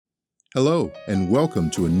Hello, and welcome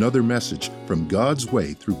to another message from God's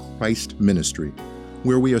Way through Christ Ministry,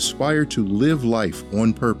 where we aspire to live life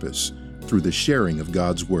on purpose through the sharing of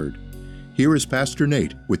God's Word. Here is Pastor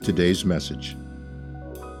Nate with today's message.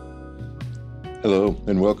 Hello,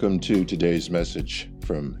 and welcome to today's message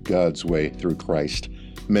from God's Way through Christ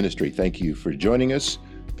Ministry. Thank you for joining us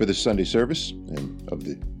for the Sunday service and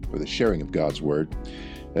for the sharing of God's Word.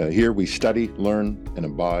 Here we study, learn, and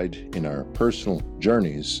abide in our personal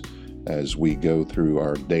journeys as we go through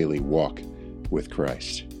our daily walk with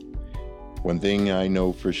Christ. One thing I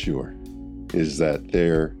know for sure is that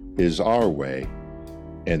there is our way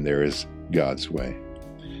and there is God's way.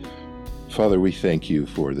 Father, we thank you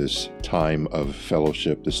for this time of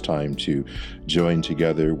fellowship, this time to join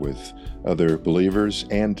together with other believers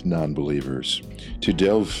and non-believers, to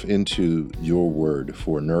delve into your word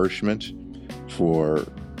for nourishment, for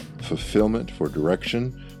fulfillment, for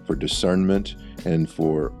direction, for discernment, and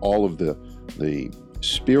for all of the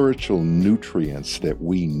spiritual nutrients that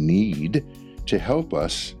we need to help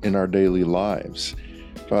us in our daily lives.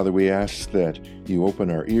 Father, we ask that you open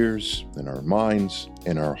our ears and our minds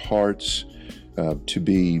and our hearts to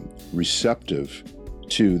be receptive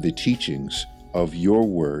to the teachings of your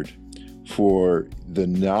word, for the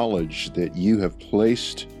knowledge that you have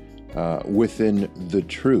placed within the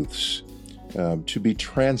truths to be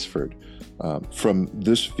transferred from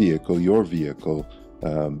this vehicle, your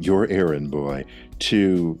errand boy,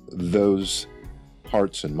 to those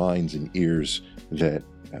hearts and minds and ears that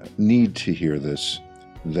need to hear this,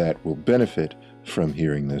 that will benefit from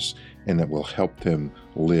hearing this, and that will help them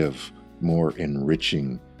live more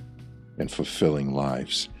enriching and fulfilling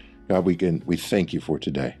lives. God, we thank you for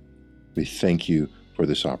today. We thank you for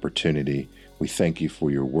this opportunity. We thank you for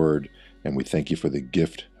your word, and we thank you for the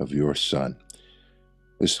gift of your Son.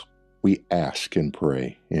 This we ask and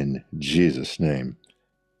pray in Jesus' name.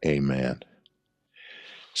 Amen.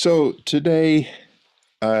 So today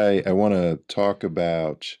I want to talk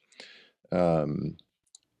about all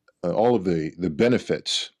of the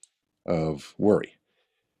benefits of worry.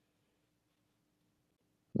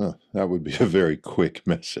 Well, that would be a very quick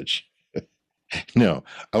message. No,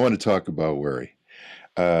 I want to talk about worry.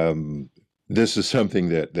 This is something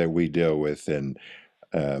that we deal with, and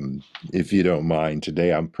if you don't mind,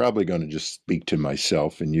 today I'm probably going to just speak to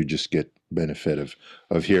myself, and you just get benefit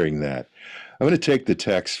of hearing that. I'm going to take the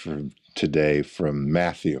text from today from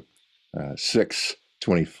Matthew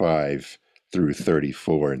 6:25 through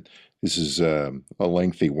 34, and this is a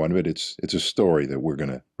lengthy one, but it's a story that we're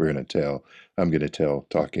gonna tell. I'm going to tell,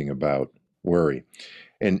 talking about worry.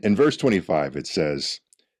 And in verse 25 it says,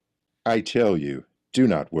 "I tell you, do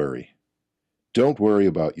not worry. Don't worry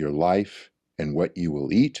about your life and what you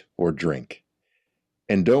will eat or drink.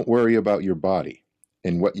 And don't worry about your body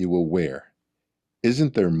and what you will wear.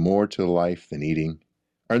 Isn't there more to life than eating?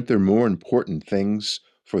 Aren't there more important things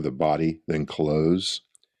for the body than clothes?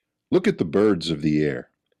 Look at the birds of the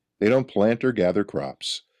air. They don't plant or gather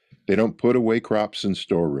crops. They don't put away crops in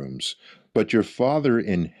storerooms. But your Father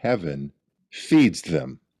in heaven feeds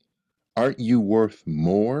them. Aren't you worth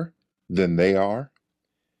more than they are?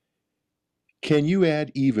 Can you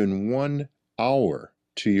add even 1 hour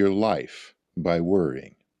to your life by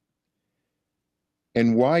worrying?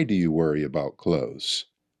 And why do you worry about clothes?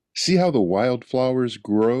 See how the wildflowers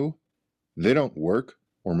grow? They don't work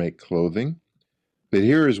or make clothing. But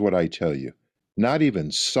here is what I tell you. Not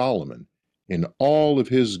even Solomon, in all of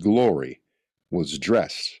his glory, was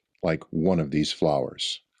dressed like one of these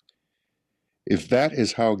flowers. If that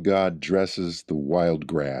is how God dresses the wild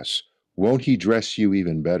grass, won't he dress you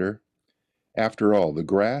even better? After all, the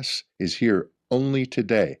grass is here only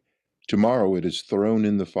today. Tomorrow it is thrown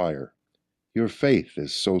in the fire. Your faith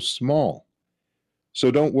is so small.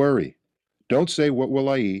 So don't worry. Don't say, what will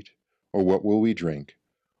I eat? Or what will we drink?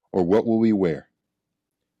 Or what will we wear?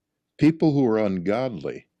 People who are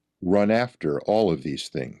ungodly run after all of these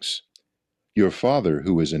things. Your Father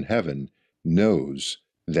who is in heaven knows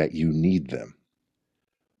that you need them.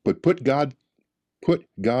 But put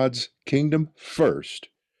God's kingdom first.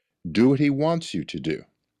 Do what he wants you to do.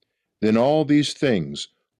 Then all these things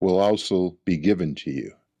will also be given to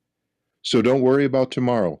you. So don't worry about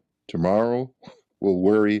tomorrow. Tomorrow will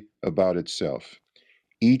worry about itself.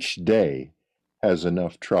 Each day has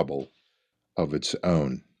enough trouble of its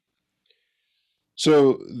own."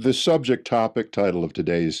 So the subject topic title of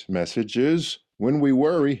today's message is, "When we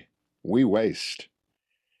worry, we waste."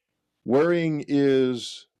 Worrying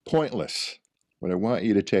is pointless. What I want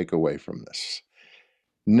you to take away from this.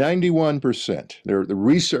 91%, the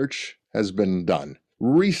research has been done,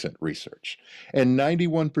 recent research, and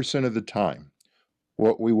 91% of the time,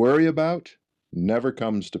 what we worry about never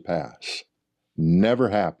comes to pass, never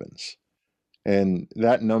happens. And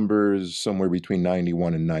that number is somewhere between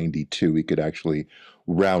 91 and 92. We could actually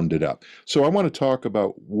round it up. So I want to talk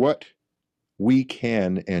about what we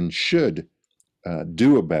can and should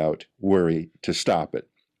do about worry to stop it.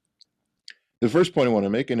 The first point I want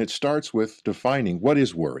to make, and it starts with defining what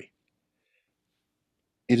is worry.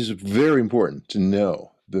 It is very important to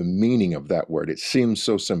know the meaning of that word. It seems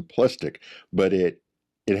so simplistic, but it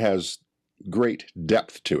has great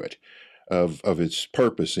depth to it of its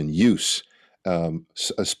purpose and use,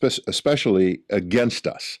 especially against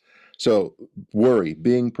us. So worry,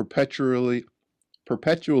 being perpetually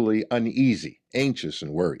uneasy, anxious,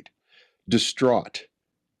 and worried, distraught,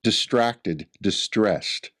 distracted,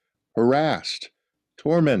 distressed, harassed,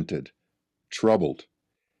 tormented, troubled,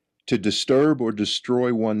 to disturb or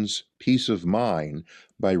destroy one's peace of mind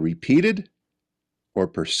by repeated or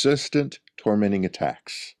persistent tormenting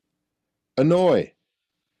attacks. Annoy,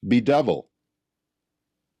 bedevil,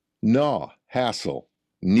 gnaw, hassle,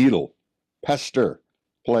 needle, pester,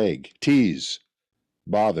 plague, tease,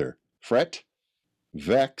 bother, fret,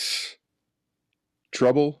 vex,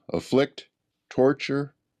 trouble, afflict,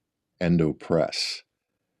 torture, and oppress.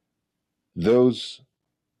 Those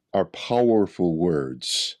are powerful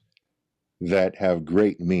words that have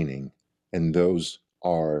great meaning, and those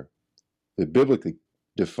are the biblically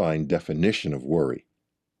defined definition of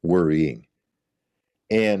worrying.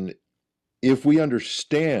 And if we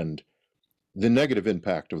understand the negative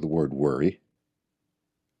impact of the word worry,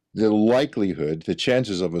 the likelihood, the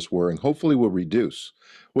chances of us worrying, hopefully will reduce.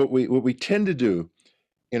 What we tend to do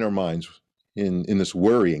in our minds in this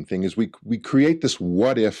worrying thing is we create this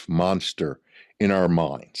what if monster in our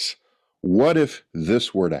minds. What if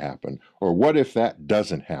this were to happen? Or what if that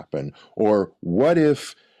doesn't happen? Or what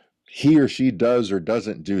if he or she does or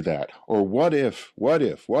doesn't do that? Or what if?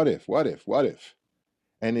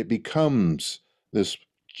 And it becomes this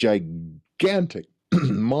gigantic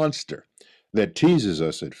monster that teases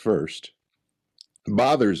us at first,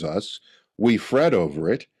 bothers us, we fret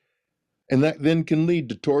over it, and that then can lead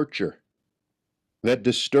to torture. That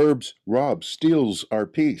disturbs, robs, steals our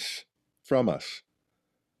peace from us.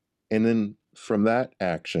 And then from that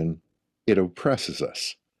action, it oppresses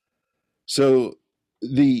us. So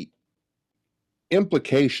the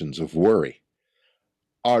implications of worry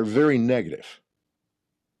are very negative.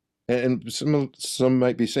 And some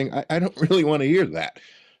might be saying, I don't really want to hear that.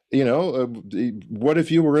 You know, what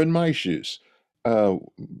if you were in my shoes?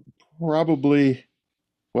 Probably,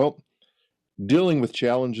 well, dealing with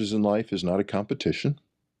challenges in life is not a competition.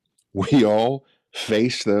 We all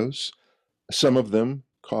face those. Some of them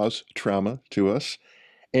cause trauma to us,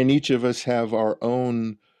 and each of us have our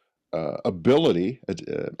own ability,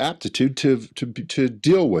 aptitude to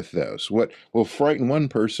deal with those. What will frighten one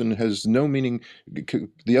person has no meaning.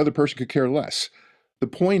 The other person could care less. The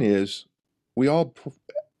point is, we all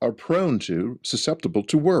are prone to, susceptible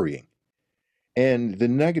to worrying, and the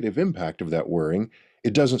negative impact of that worrying,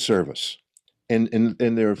 it doesn't serve us. And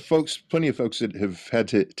there are plenty of folks that have had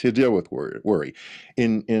to deal with worry.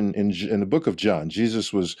 In the book of John,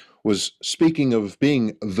 Jesus was speaking of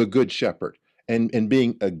being the good shepherd and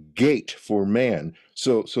being a gate for man,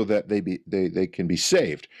 so that they can be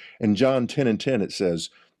saved. In John 10:10 it says,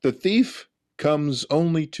 "The thief comes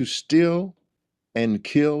only to steal and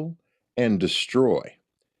kill and destroy.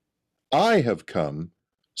 I have come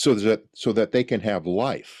so that they can have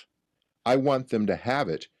life. I want them to have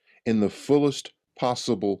it in the fullest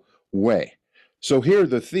possible way." So here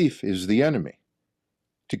the thief is the enemy,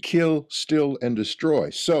 to kill, steal, and destroy.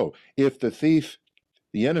 So if the thief,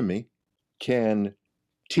 the enemy, can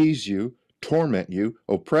tease you, torment you,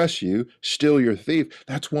 oppress you, steal your thief,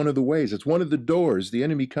 that's one of the ways, it's one of the doors the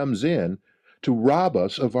enemy comes in to rob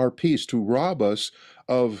us of our peace, to rob us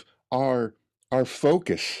of our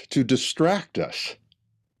focus, to distract us,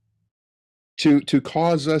 to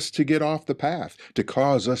cause us to get off the path, to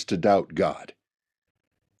cause us to doubt God.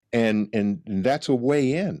 And that's a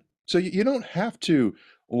way in. So you don't have to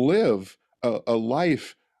live a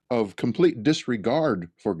life of complete disregard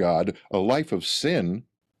for God, a life of sin,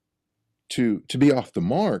 to be off the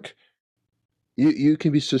mark. You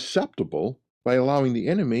can be susceptible by allowing the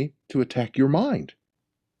enemy to attack your mind,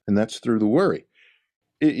 and that's through the worry.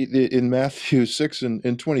 In Matthew 6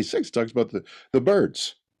 and 26, it talks about the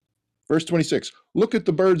birds. Verse 26, "Look at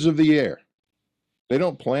the birds of the air. They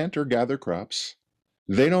don't plant or gather crops.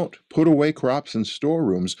 They don't put away crops in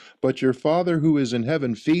storerooms, but your Father who is in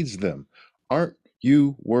heaven feeds them. Aren't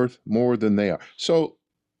you worth more than they are?" So,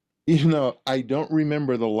 I don't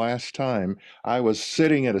remember the last time I was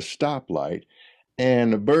sitting at a stoplight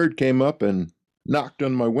and a bird came up and knocked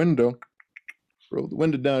on my window rolled the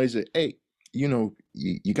window down. He said, "Hey, you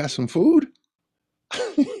got some food?"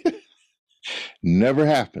 Never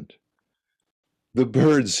happened. The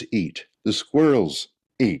birds eat. The squirrels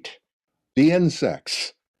eat. The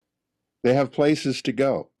insects, they have places to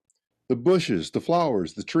go. The bushes, the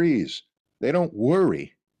flowers, the trees, they don't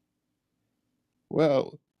worry.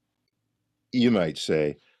 Well, you might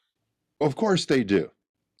say, of course they do.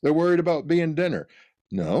 They're worried about being dinner.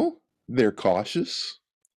 No, they're cautious.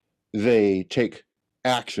 They take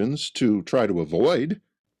actions to try to avoid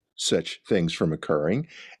such things from occurring.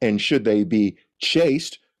 And should they be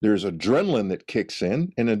chased, there's adrenaline that kicks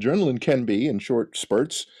in, and adrenaline can be, in short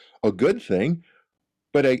spurts, a good thing.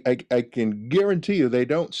 But I can guarantee you they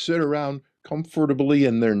don't sit around comfortably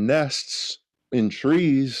in their nests in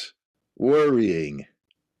trees worrying.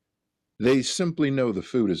 They simply know the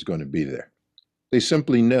food is going to be there. They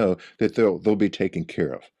simply know that they'll be taken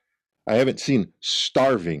care of. I haven't seen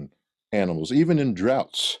starving animals, even in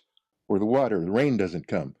droughts where the rain doesn't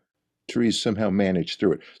come. Trees somehow manage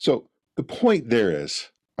through it. So the point there is,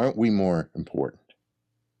 aren't we more important?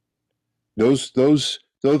 Those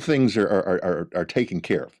things are taken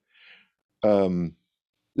care of.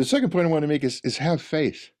 The second point I want to make is have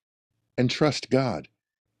faith and trust God.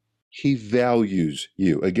 He values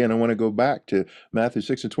you. Again, I want to go back to Matthew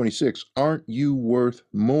 6:26. Aren't you worth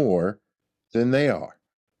more than they are?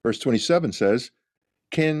 Verse 27 says,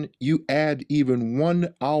 can you add even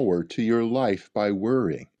 1 hour to your life by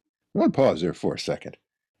worrying? I want to pause there for a second.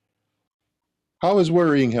 How has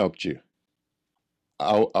worrying helped you?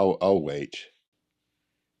 I'll wait.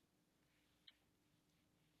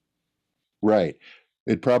 Right.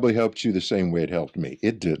 It probably helped you the same way it helped me.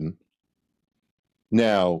 It didn't.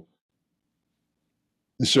 Now,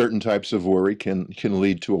 certain types of worry can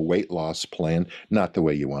lead to a weight loss plan, not the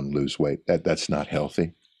way you want to lose weight. That's not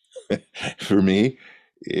healthy. For me,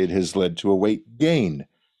 it has led to a weight gain.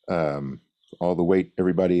 All the weight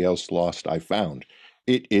everybody else lost, I found.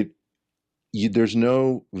 There's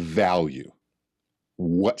no value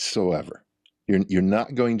whatsoever. You're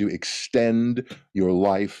not going to extend your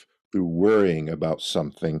life through worrying about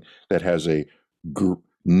something that has a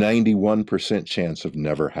 91% chance of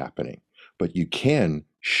never happening. But you can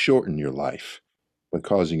shorten your life by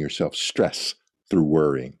causing yourself stress through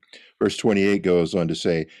worrying. Verse 28 goes on to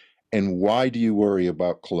say, and why do you worry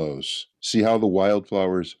about clothes? See how the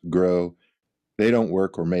wildflowers grow? They don't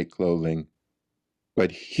work or make clothing.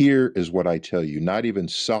 But here is what I tell you, not even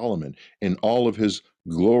Solomon in all of his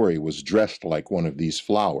glory was dressed like one of these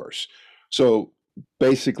flowers. So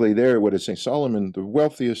basically there, what it's saying, Solomon, the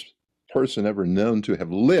wealthiest person ever known to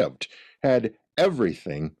have lived, had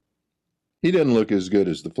everything. He didn't look as good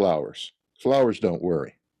as the flowers. Flowers don't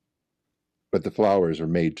worry. But the flowers are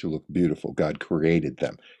made to look beautiful. God created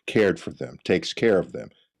them, cared for them, takes care of them.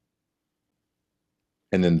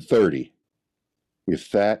 And then 30,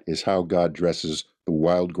 if that is how God dresses the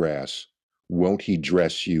wild grass, won't he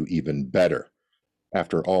dress you even better?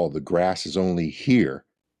 After all, the grass is only here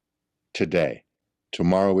today.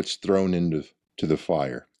 Tomorrow it's thrown into the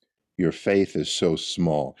fire. Your faith is so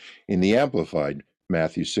small. In the Amplified,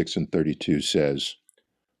 Matthew 6:32 says,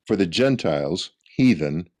 for the Gentiles,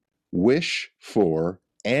 heathen, wish for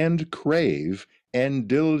and crave and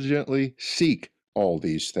diligently seek all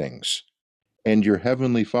these things. And your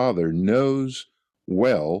heavenly Father knows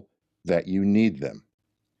well that you need them.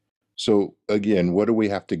 So again, what do we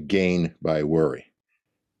have to gain by worry?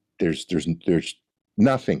 There's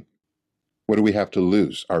nothing. What do we have to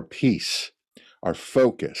lose? Our peace, our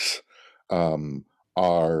focus,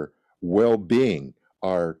 our well-being,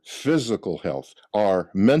 our physical health, our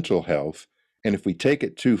mental health. And if we take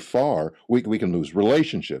it too far, we can lose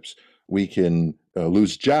relationships. We can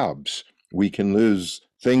lose jobs. We can lose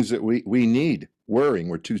things that we need. Worrying,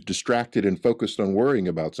 we're too distracted and focused on worrying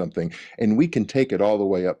about something. And we can take it all the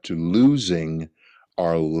way up to losing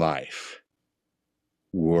our life.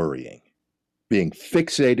 Worrying, being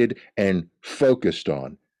fixated and focused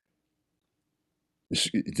on.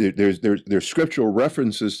 There's scriptural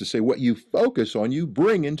references to say what you focus on, you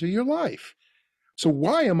bring into your life. So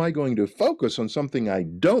why am I going to focus on something I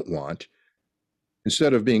don't want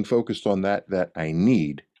instead of being focused on that I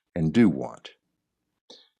need and do want?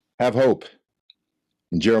 Have hope.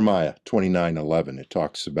 In Jeremiah 29:11, it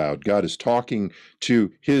talks about God is talking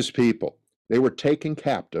to his people. They were taken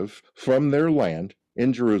captive from their land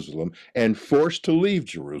in Jerusalem and forced to leave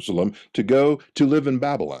Jerusalem to go to live in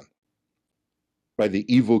Babylon by the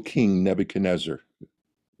evil king Nebuchadnezzar,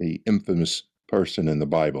 the infamous person in the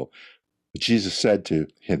Bible. But Jesus said to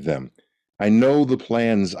them, I know the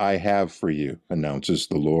plans I have for you, announces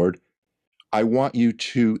the Lord. I want you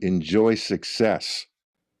to enjoy success.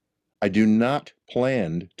 I do not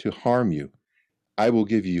plan to harm you. I will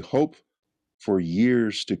give you hope for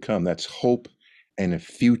years to come. That's hope and a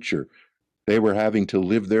future. They were having to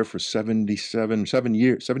live there for 70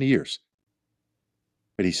 years.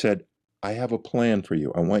 But he said, I have a plan for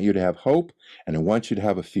you. I want you to have hope, and I want you to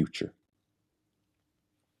have a future.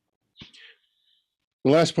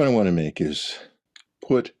 The last point I want to make is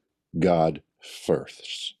put God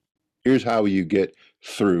first. Here's how you get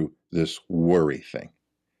through this worry thing.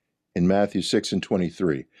 In Matthew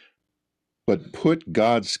 6:23, but put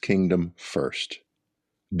God's kingdom first.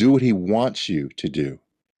 Do what he wants you to do.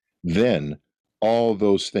 Then all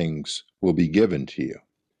those things will be given to you.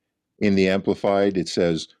 In the Amplified, it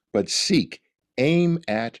says, but seek, aim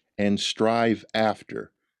at, and strive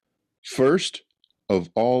after, first of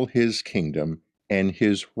all his kingdom and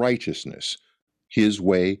his righteousness, his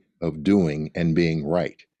way of doing and being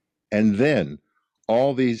right. And then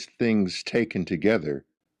all these things taken together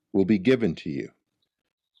will be given to you.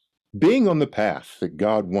 Being on the path that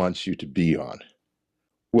God wants you to be on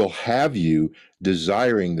will have you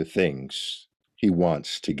desiring the things he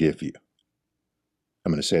wants to give you.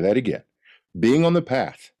 I'm going to say that again. Being on the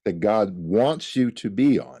path that God wants you to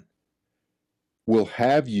be on will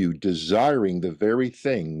have you desiring the very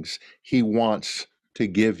things he wants to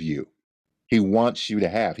give you. He wants you to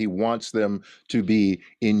have. He wants them to be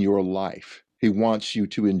in your life. He wants you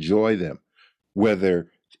to enjoy them,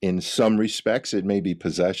 whether in some respects it may be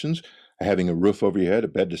possessions, having a roof over your head, a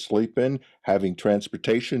bed to sleep in, having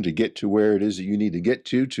transportation to get to where it is that you need to get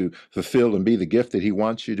to fulfill and be the gift that he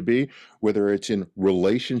wants you to be, whether it's in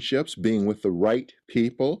relationships, being with the right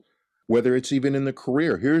people, whether it's even in the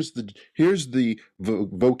career. Here's the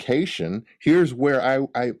vocation. Here's where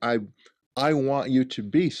I want you to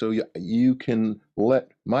be, so you can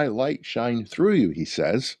let my light shine through you, he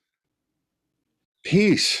says.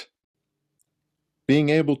 Peace, being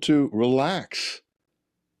able to relax,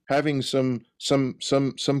 having some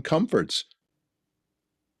comforts.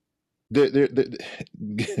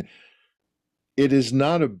 It is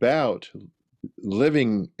not about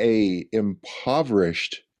living a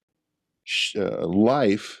impoverished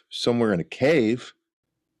life somewhere in a cave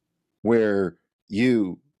where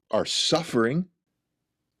you are suffering.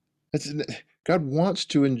 God wants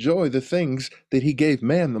to enjoy the things that he gave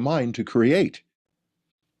man the mind to create,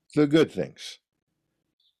 the good things.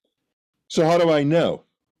 So how do I know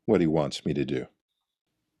what he wants me to do?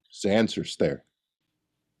 His answer's there.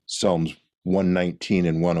 Psalms 119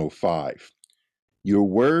 and 105. Your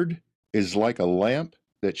word is like a lamp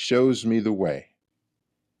that shows me the way.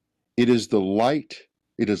 It is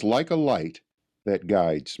like a light that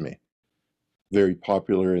guides me. Very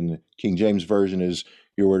popular in the King James Version is,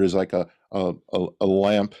 your word is like a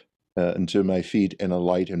lamp unto my feet and a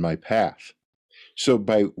light in my path. So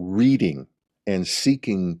by reading and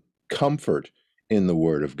seeking comfort in the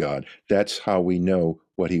Word of God, that's how we know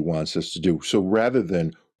what he wants us to do. So rather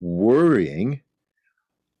than worrying,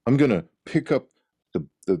 I'm going to pick up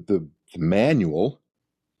the manual.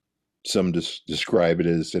 Some describe it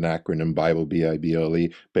as an acronym, Bible,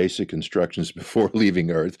 B-I-B-L-E, basic instructions before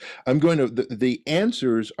leaving earth. The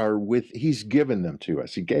answers are he's given them to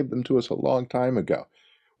us. He gave them to us a long time ago,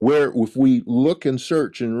 where if we look and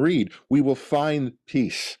search and read, we will find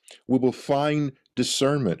peace. We will find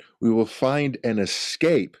discernment. We will find an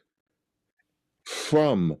escape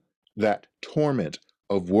from that torment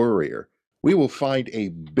of worrier. We will find a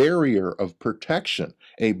barrier of protection,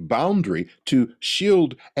 a boundary to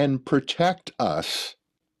shield and protect us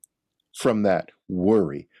from that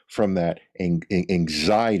worry, from that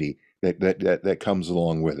anxiety that comes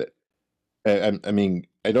along with it. I mean,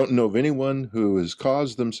 I don't know of anyone who has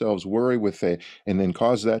caused themselves worry and then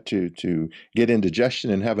caused that to get indigestion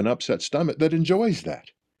and have an upset stomach that enjoys that.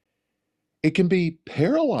 It can be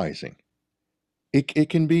paralyzing. It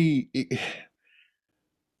can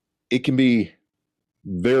be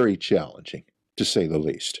very challenging, to say the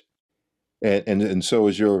least. And so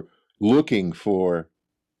as you're looking for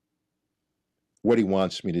what he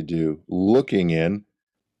wants me to do,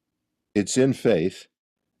 it's in faith,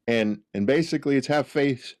 and basically it's have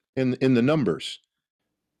faith in the numbers.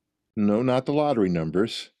 No, not the lottery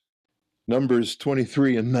numbers. Numbers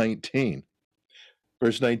 23 and 19.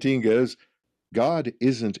 Verse 19 goes, God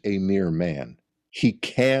isn't a mere man. He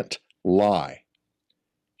can't lie.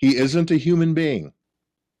 He isn't a human being.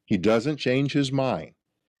 He doesn't change his mind.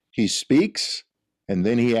 He speaks and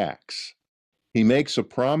then he acts. He makes a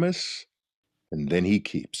promise and then he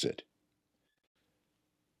keeps it.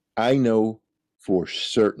 I know for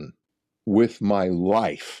certain with my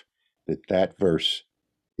life that verse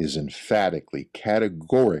is emphatically,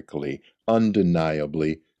 categorically,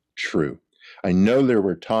 undeniably true. I know there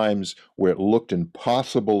were times where it looked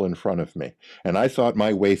impossible in front of me, and I thought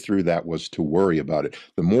my way through that was to worry about it.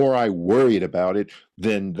 The more I worried about it,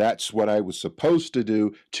 then that's what I was supposed to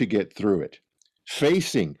do to get through it.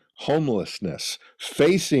 Facing homelessness,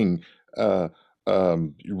 facing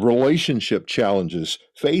relationship challenges,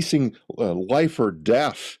 facing life or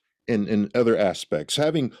death in other aspects,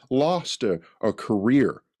 having lost a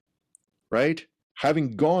career, right?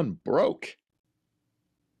 Having gone broke.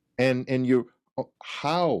 And you,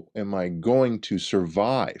 how am I going to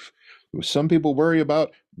survive? Some people worry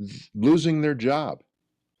about losing their job.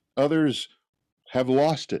 Others have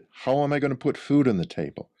lost it. How am I going to put food on the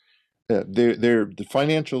table? The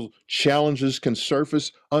financial challenges can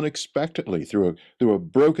surface unexpectedly through a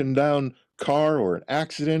broken down car or an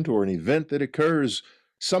accident or an event that occurs,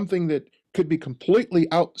 something that could be completely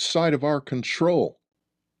outside of our control.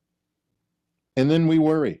 And then we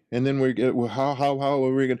worry, and then we get, well, how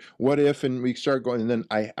are we going? What if? And we start going. And then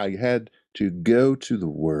I had to go to the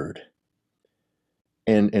Word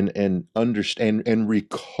and understand and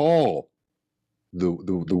recall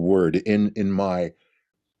the Word in my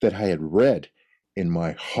that I had read in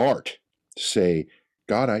my heart. Say,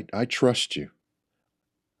 God, I trust you.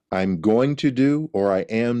 I'm going to do, or I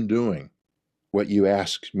am doing what you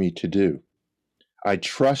asked me to do. I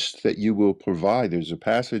trust that you will provide. There's a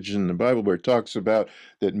passage in the Bible where it talks about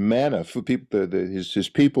that manna for people. His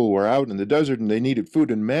people were out in the desert and they needed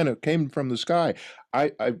food, and manna came from the sky.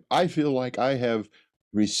 I feel like I have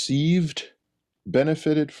received,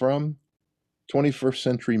 benefited from 21st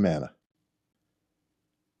century manna,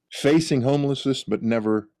 facing homelessness, but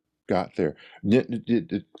never got there.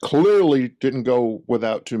 It clearly didn't go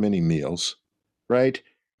without too many meals, right?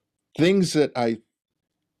 Things that I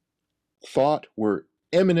thought were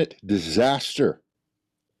imminent disaster.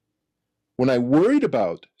 When I worried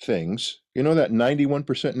about things, you know that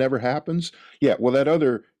 91% never happens? Yeah, well, that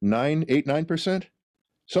other 9%,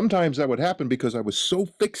 sometimes that would happen because I was so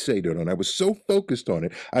fixated on it. I was so focused on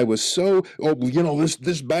it. I was so,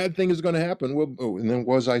 this bad thing is going to happen. Well, and then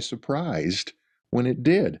was I surprised when it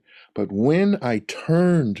did? But when I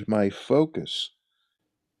turned my focus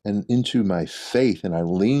and into my faith and I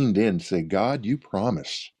leaned in to say, God, you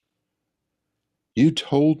promised. You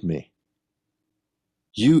told me.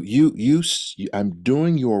 I'm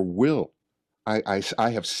doing your will. I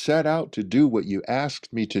have set out to do what you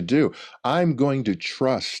asked me to do. I'm going to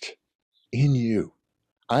trust in you.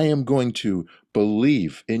 I am going to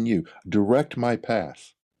believe in you. Direct my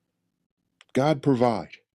path. God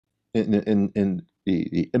provide. And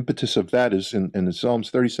the impetus of that is in Psalms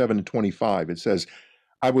 37 and 25. It says,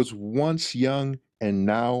 I was once young and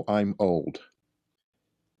now I'm old,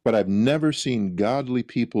 but I've never seen godly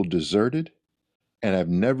people deserted, and I've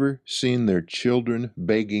never seen their children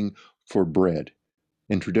begging for bread.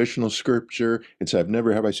 In traditional scripture, it's I've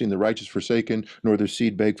never have I seen the righteous forsaken, nor their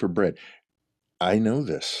seed beg for bread. I know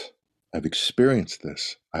this. I've experienced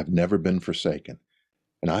this. I've never been forsaken.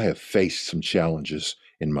 And I have faced some challenges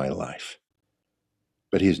in my life.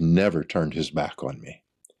 But he has never turned his back on me.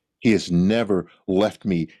 He has never left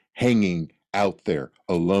me hanging out there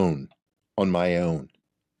alone on my own,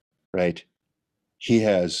 right? He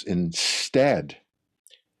has instead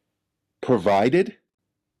provided,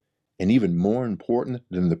 and even more important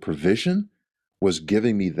than the provision, was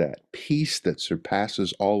giving me that peace that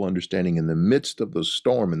surpasses all understanding in the midst of the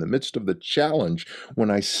storm, in the midst of the challenge.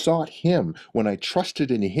 When I sought him, when I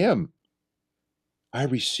trusted in him, I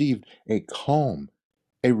received a calm,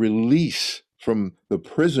 a release from the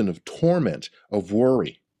prison of torment, of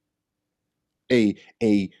worry, a,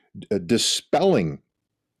 a, a dispelling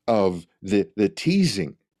of the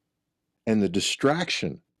teasing and the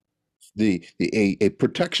distraction, a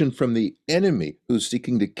protection from the enemy who's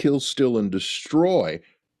seeking to kill, steal, and destroy.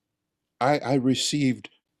 I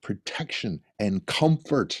received protection and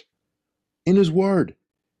comfort in his word,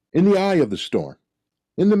 in the eye of the storm,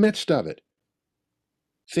 in the midst of it.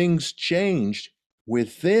 Things changed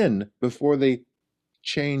within before they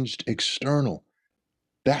changed external.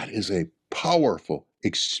 That is a powerful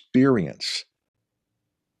experience.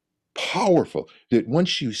 Powerful. That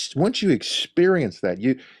once you experience that,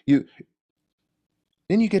 you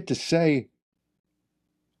then you get to say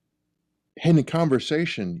in a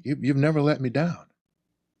conversation, you've never let me down.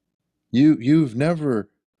 You've never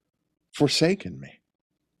forsaken me.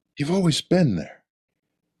 You've always been there.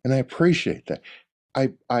 And I appreciate that.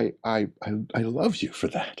 I love you for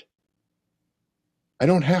that. I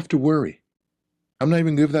don't have to worry. I'm not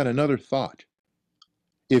even give that another thought.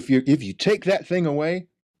 If you take that thing away,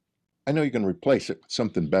 I know you're going to replace it with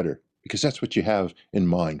something better because that's what you have in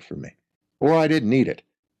mind for me. Or I didn't need it.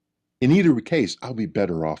 In either case, I'll be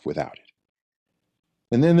better off without it.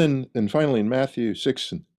 And finally in Matthew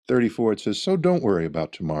 6:34, it says, so don't worry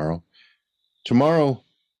about tomorrow. Tomorrow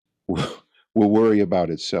will worry about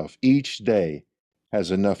itself. Each day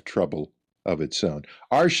has enough trouble of its own.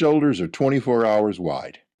 Our shoulders are 24 hours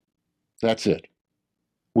wide. That's it.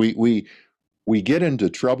 We get into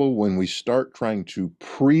trouble when we start trying to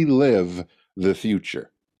pre-live the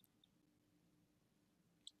future.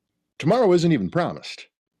 Tomorrow isn't even promised.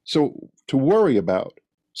 So to worry about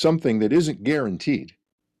something that isn't guaranteed.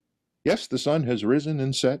 Yes, the sun has risen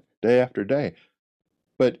and set day after day,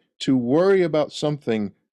 but to worry about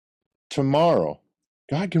something tomorrow,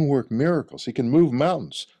 God can work miracles. He can move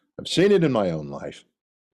mountains. I've seen it in my own life.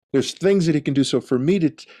 There's things that he can do. So for me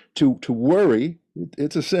to worry,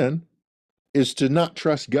 it's a sin, is to not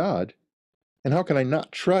trust God. And how can I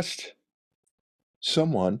not trust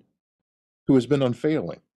someone who has been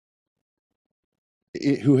unfailing,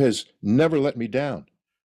 who has never let me down?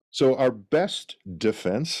 So our best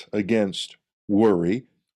defense against worry,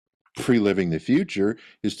 pre-living the future,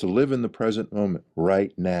 is to live in the present moment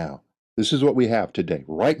right now. This is what we have today,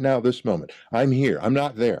 right now, this moment. I'm here. I'm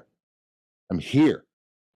not there. I'm here.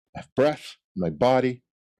 I have breath in my body,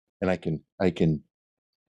 and I can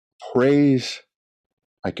praise.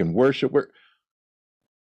 I can worship.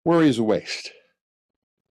 Worry is a waste.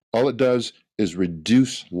 All it does is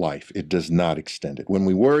reduce life. It does not extend it. When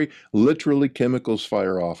we worry, literally chemicals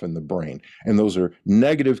fire off in the brain, and those are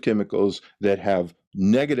negative chemicals that have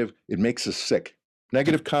negative, it makes us sick,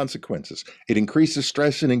 negative consequences. It increases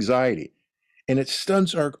stress and anxiety, and it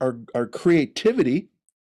stunts our creativity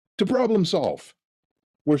to problem solve.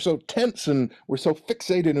 We're so tense and we're so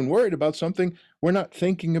fixated and worried about something, we're not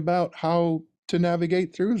thinking about how to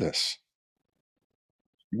navigate through this.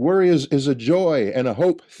 Worry is a joy and a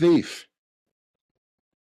hope thief.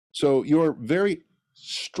 So your very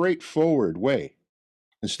straightforward way,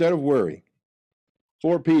 instead of worry,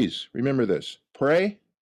 4 P's, remember this: pray,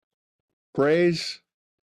 praise,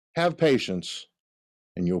 have patience,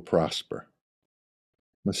 and you'll prosper.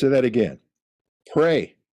 Let's say that again.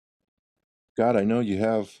 Pray. God, I know you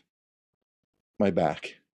have my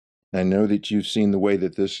back. I know that you've seen the way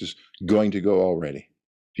that this is going to go already.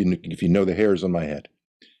 If you know the hairs on my head.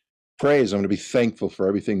 Praise, I'm going to be thankful for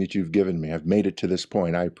everything that you've given me. I've made it to this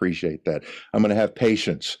point. I appreciate that. I'm going to have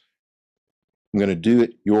patience. I'm going to do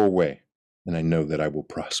it your way, and I know that I will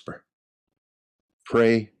prosper.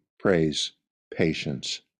 Pray, praise,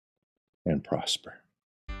 patience, and prosper.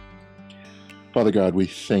 Father God, we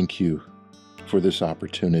thank you for this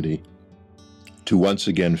opportunity to once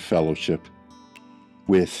again fellowship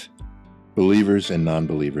with believers and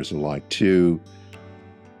non-believers alike, to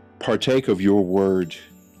partake of your word,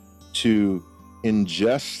 to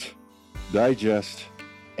ingest, digest,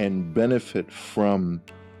 and benefit from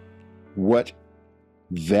what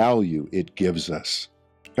value it gives us.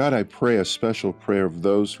 God, I pray a special prayer of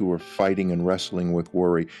those who are fighting and wrestling with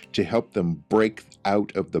worry, to help them break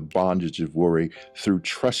out of the bondage of worry through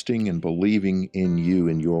trusting and believing in you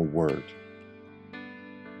and your word.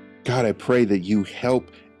 God, I pray that you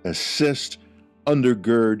help, assist,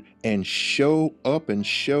 undergird, and show up and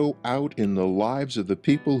show out in the lives of the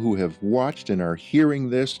people who have watched and are hearing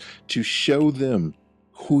this, to show them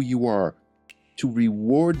who you are, to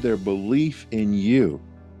reward their belief in you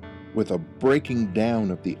with a breaking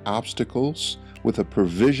down of the obstacles, with a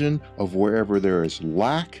provision of wherever there is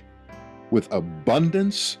lack, with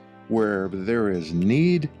abundance wherever there is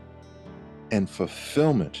need, and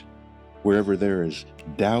fulfillment wherever there is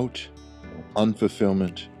doubt, or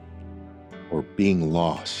unfulfillment, or being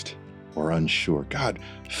lost or unsure. God,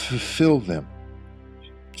 fulfill them.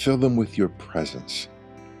 Fill them with your presence.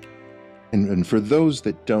 And for those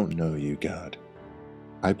that don't know you, God,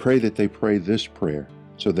 I pray that they pray this prayer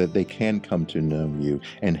so that they can come to know you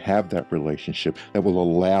and have that relationship that will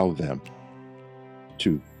allow them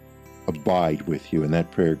to abide with you. And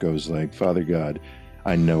that prayer goes like, Father God,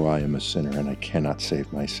 I know I am a sinner and I cannot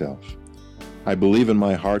save myself. I believe in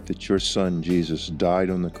my heart that your Son, Jesus,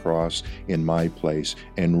 died on the cross in my place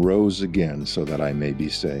and rose again so that I may be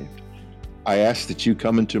saved. I ask that you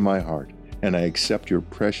come into my heart, and I accept your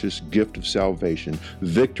precious gift of salvation,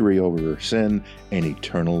 victory over sin, and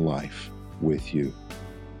eternal life with you.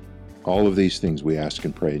 All of these things we ask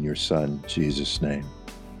and pray in your Son, Jesus' name.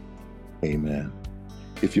 Amen.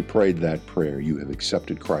 If you prayed that prayer, you have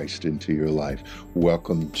accepted Christ into your life.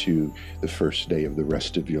 Welcome to the first day of the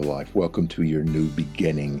rest of your life. Welcome to your new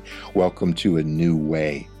beginning. Welcome to a new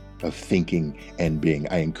way of thinking and being.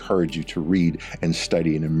 I encourage you to read and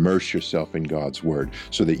study and immerse yourself in God's Word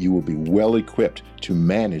so that you will be well equipped to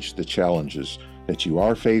manage the challenges that you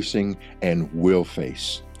are facing and will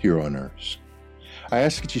face here on earth. I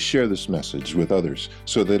ask that you share this message with others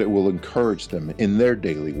so that it will encourage them in their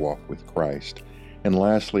daily walk with Christ. And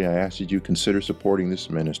lastly, I ask that you consider supporting this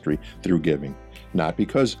ministry through giving, not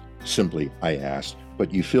because simply I asked,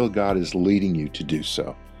 but you feel God is leading you to do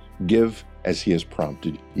so. Give as He has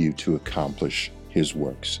prompted you to accomplish His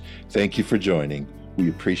works. Thank you for joining. We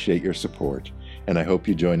appreciate your support, and I hope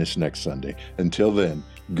you join us next Sunday. Until then,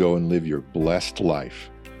 go and live your blessed life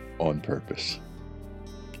on purpose.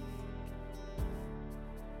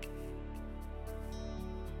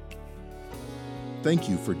 Thank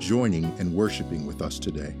you for joining and worshiping with us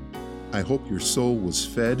today. I hope your soul was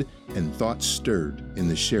fed and thoughts stirred in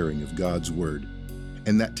the sharing of God's Word,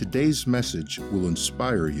 and that today's message will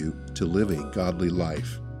inspire you to live a godly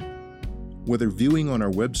life. Whether viewing on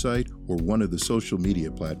our website or one of the social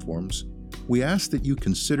media platforms, we ask that you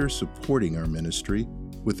consider supporting our ministry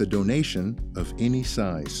with a donation of any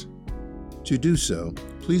size. To do so,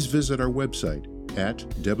 please visit our website at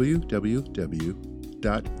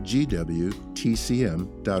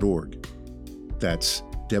www.gwtcm.org. That's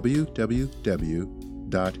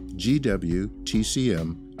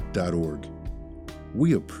www.gwtcm.org.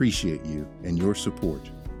 We appreciate you and your support.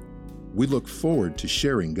 We look forward to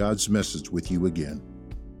sharing God's message with you again.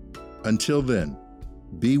 Until then,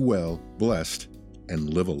 be well, blessed,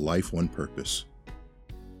 and live a life on purpose.